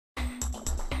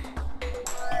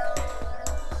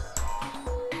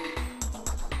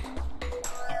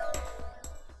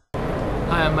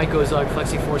Hi, I'm Mike Ozog,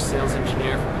 FlexiForce Sales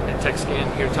Engineer at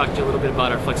Tekscan, here to talk to you a little bit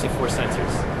about our FlexiForce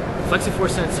Sensors.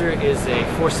 FlexiForce Sensor is a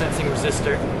force sensing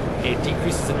resistor. It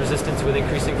decreases in resistance with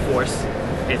increasing force.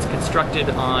 It's constructed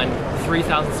on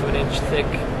 0.03 of an inch thick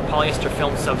polyester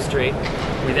film substrate.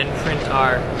 We then print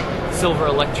our silver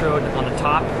electrode on the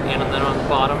top and then on the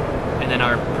bottom, and then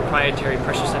our proprietary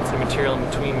pressure sensitive material in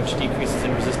between, which decreases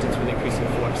in resistance with increasing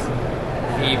force.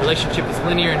 The relationship is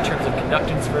linear in terms of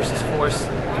conductance versus force.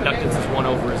 Conductance is 1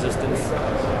 over resistance.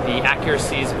 The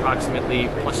accuracy is approximately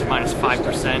plus or minus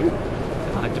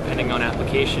 5%, depending on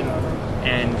application,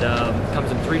 and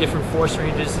comes in 3 different force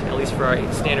ranges, at least for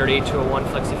our standard A201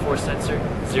 FlexiForce sensor: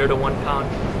 0 to 1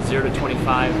 pound, 0 to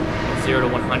 25, and 0 to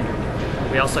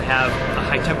 100. We also have a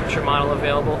high temperature model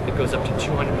available. It goes up to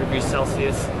 200 degrees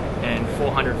Celsius and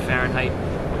 400 Fahrenheit,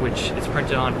 which is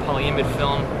printed on polyimide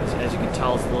film. As you can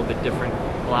tell, it's a little bit different,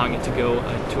 allowing it to go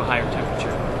to a higher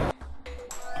temperature.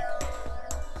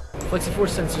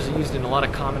 FlexiForce sensors are used in a lot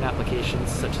of common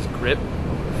applications, such as grip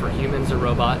for humans or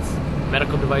robots,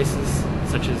 medical devices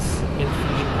such as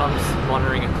infusion pumps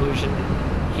monitoring occlusion,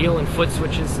 heel and foot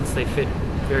switches since they fit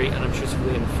very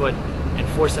unobtrusively in the foot, and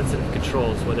force-sensitive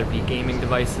controls, whether it be gaming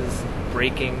devices,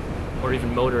 braking, or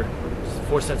even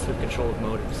force-sensitive control of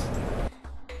motors.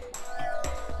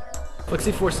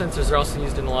 FlexiForce sensors are also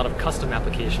used in a lot of custom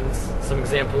applications. Some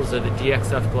examples are the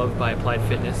DXF glove by Applied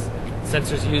Fitness.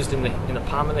 Sensors used in the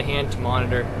palm of the hand to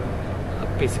monitor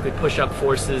basically push-up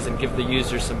forces and give the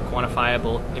user some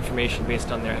quantifiable information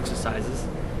based on their exercises.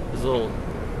 There's a little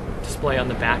display on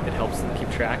the back that helps them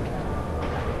keep track.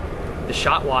 The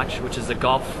Shot Watch, which is a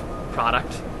golf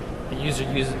product, the user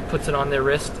puts it on their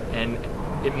wrist and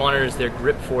it monitors their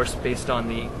grip force based on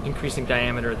the increasing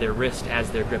diameter of their wrist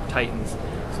as their grip tightens.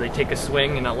 So they take a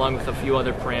swing, and along with a few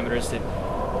other parameters, the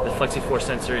FlexiForce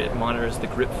sensor, it monitors the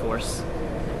grip force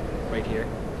right here.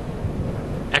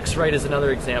 X-Rite is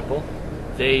another example.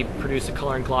 They produce a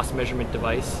color and gloss measurement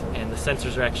device, and the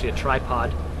sensors are actually a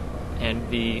tripod,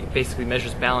 and basically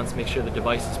measures balance, makes sure the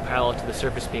device is parallel to the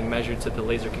surface being measured so the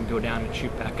laser can go down and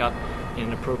shoot back up in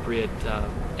an appropriate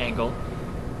angle.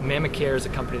 Mamacare is a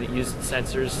company that uses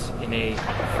sensors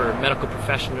for medical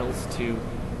professionals to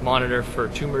monitor for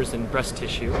tumors in breast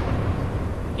tissue.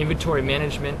 Inventory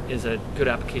management is a good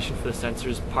application for the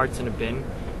sensors. Parts in a bin.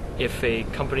 If a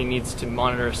company needs to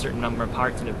monitor a certain number of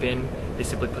parts in a bin, they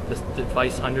simply put this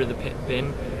device under the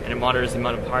bin and it monitors the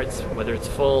amount of parts, whether it's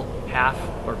full, half,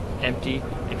 or empty,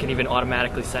 and can even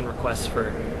automatically send requests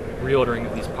for reordering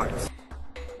of these parts.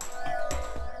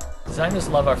 Designers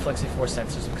love our FlexiForce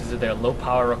sensors because of their low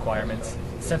power requirements.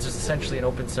 The sensor is essentially an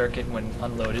open circuit when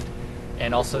unloaded,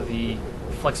 and also the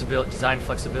design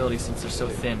flexibility since they're so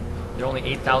thin. They're only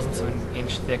 0.08 of an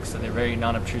inch thick, so they're very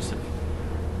non-obtrusive.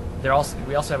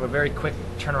 We also have a very quick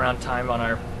turnaround time on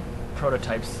our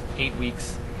prototypes, 8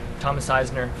 weeks. Thomas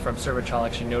Eisner from Servotrol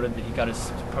actually noted that he got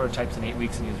his prototypes in 8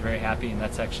 weeks and he was very happy, and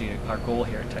that's actually our goal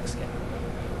here at Tekscan.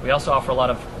 We also offer a lot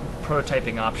of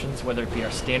prototyping options, whether it be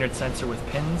our standard sensor with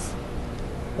pins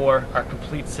or our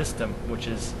complete system, which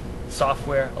is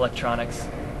software, electronics,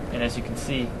 and as you can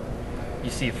see, you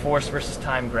see a force versus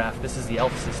time graph. This is the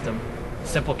ELF system.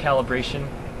 Simple calibration,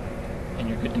 and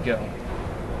you're good to go.